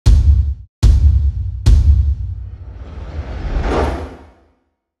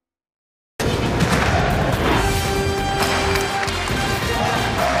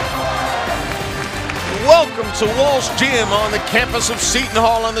to Walsh Gym on the campus of Seton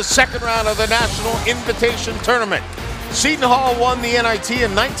Hall in the second round of the National Invitation Tournament. Seton Hall won the NIT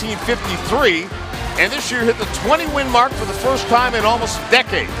in 1953, and this year hit the 20-win mark for the first time in almost a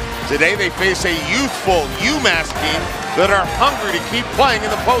decade. Today they face a youthful UMass team that are hungry to keep playing in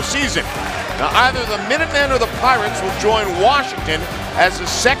the postseason. Now either the Minutemen or the Pirates will join Washington as the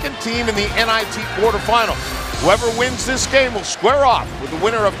second team in the NIT quarterfinals. Whoever wins this game will square off with the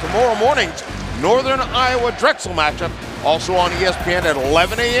winner of tomorrow morning's Northern Iowa Drexel matchup, also on ESPN at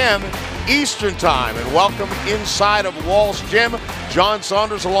 11 a.m. Eastern Time. And welcome inside of Walsh Gym, John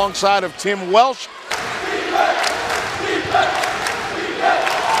Saunders alongside of Tim Welsh.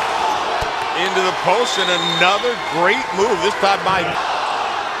 Into the post, and another great move, this time by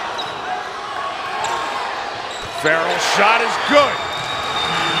Farrell's shot is good.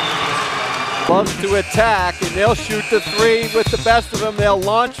 Loves to attack, and they'll shoot the three with the best of them. They'll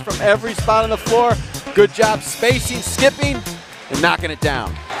launch from every spot on the floor. Good job spacing, skipping, and knocking it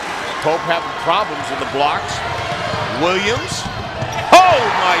down. Pope having problems with the blocks. Williams. Oh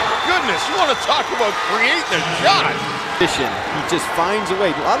my goodness, you want to talk about creating a shot. He just finds a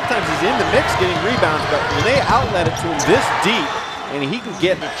way. A lot of times he's in the mix getting rebounds, but when they outlet it to him this deep, and he can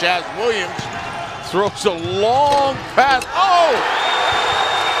get it. Chaz Williams throws a long pass. Oh!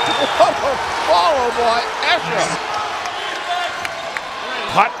 What a follow by Escher.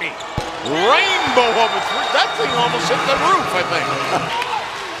 Putney. Rainbow of a three. That thing almost hit the roof, I think.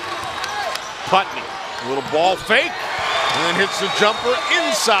 Putney. A little ball fake. And then hits the jumper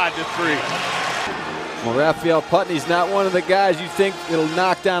inside the three. Well, Raphael Putney's not one of the guys you think it'll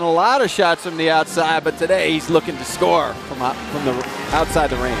knock down a lot of shots from the outside, but today he's looking to score from the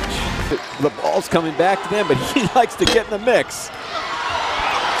outside the range. The ball's coming back to them, but he likes to get in the mix.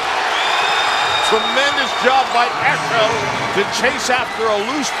 Tremendous job by Echo to chase after a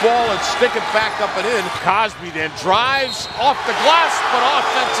loose ball and stick it back up and in. Cosby then drives off the glass, but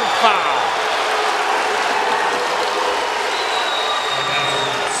offensive foul.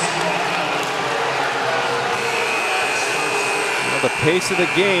 The pace of the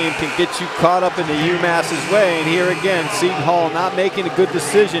game can get you caught up into UMass's way, and here again, Seton Hall not making a good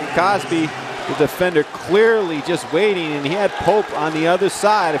decision. Cosby, the defender, clearly just waiting, and he had Pope on the other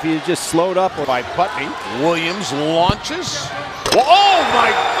side if he had just slowed up. By Putney. Williams launches. Well, oh my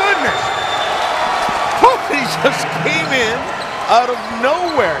goodness! Putney just came in out of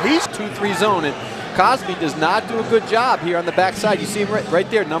nowhere. He's 2-3 zone, and Cosby does not do a good job here on the backside. You see him right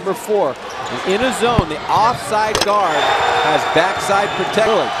there, number 4. And in a zone, the offside guard has backside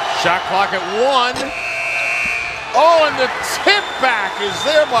protection. Shot clock at 1. Oh, and the tip back is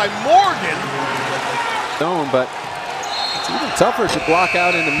there by Morgan. But it's even tougher to block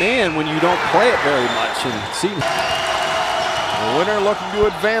out in the man when you don't play it very much. And see, the winner looking to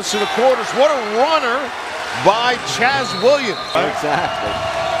advance to the quarters. What a runner by Chaz Williams. Exactly.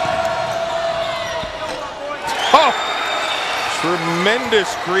 Oh,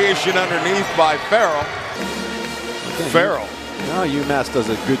 tremendous creation underneath by Farrell. Farrell. Now UMass does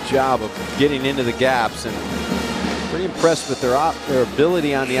a good job of getting into the gaps, and pretty impressed with their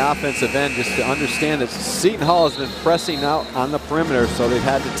ability on the offensive end, just to understand that Seton Hall has been pressing out on the perimeter, so they've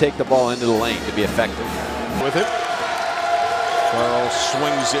had to take the ball into the lane to be effective. With it, Farrell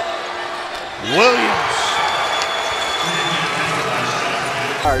swings it. Williams.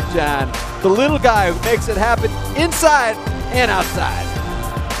 All right, John, the little guy who makes it happen inside and outside.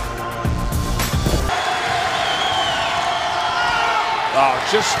 Oh,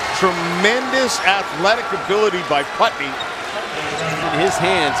 just tremendous athletic ability by Putney. In his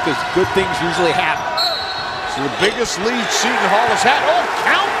hands, because good things usually happen. So the biggest lead Seton Hall has had. Oh,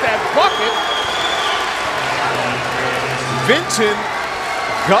 count that bucket. Vincent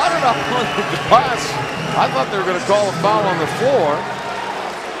got it up on the glass. I thought they were going to call a foul on the floor.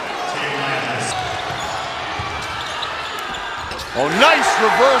 Oh, nice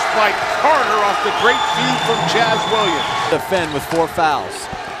reverse by Carter off the great feed from Chaz Williams. Defend with 4 fouls.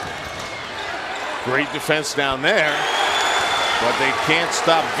 Great defense down there, but they can't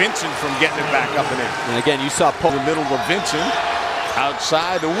stop Vincent from getting it back up and in. And again, you saw Pope in the middle of Vincent.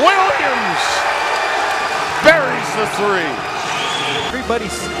 Outside to Williams. Buries the three. Everybody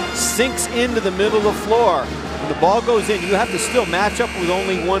sinks into the middle of the floor. When the ball goes in, you have to still match up with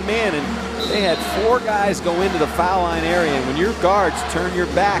only one man, and they had 4 guys go into the foul line area, and when your guards turn your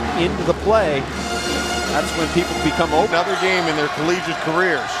back into the play, that's when people become open. Another game in their collegiate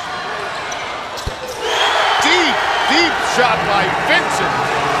careers. Deep shot by Vincent.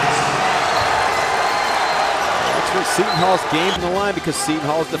 That's what Seton Hall's gamed the line, because Seton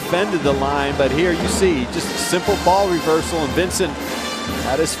Hall's defended the line, but here you see just a simple ball reversal, and Vincent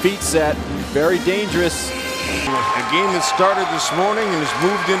had his feet set, very dangerous. A game that started this morning and has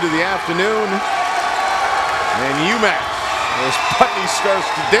moved into the afternoon. And UMass, as Putney starts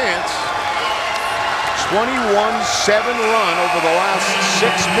to dance, 21-7 run over the last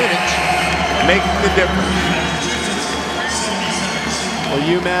 6 minutes, making the difference. Well,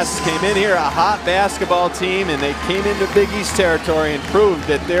 UMass came in here a hot basketball team, and they came into Big East territory and proved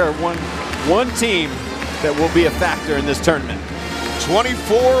that they're one team that will be a factor in this tournament.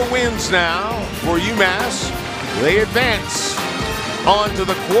 24 wins now for UMass. They advance on to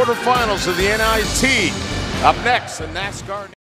the quarterfinals of the NIT. Up next, the NASCAR.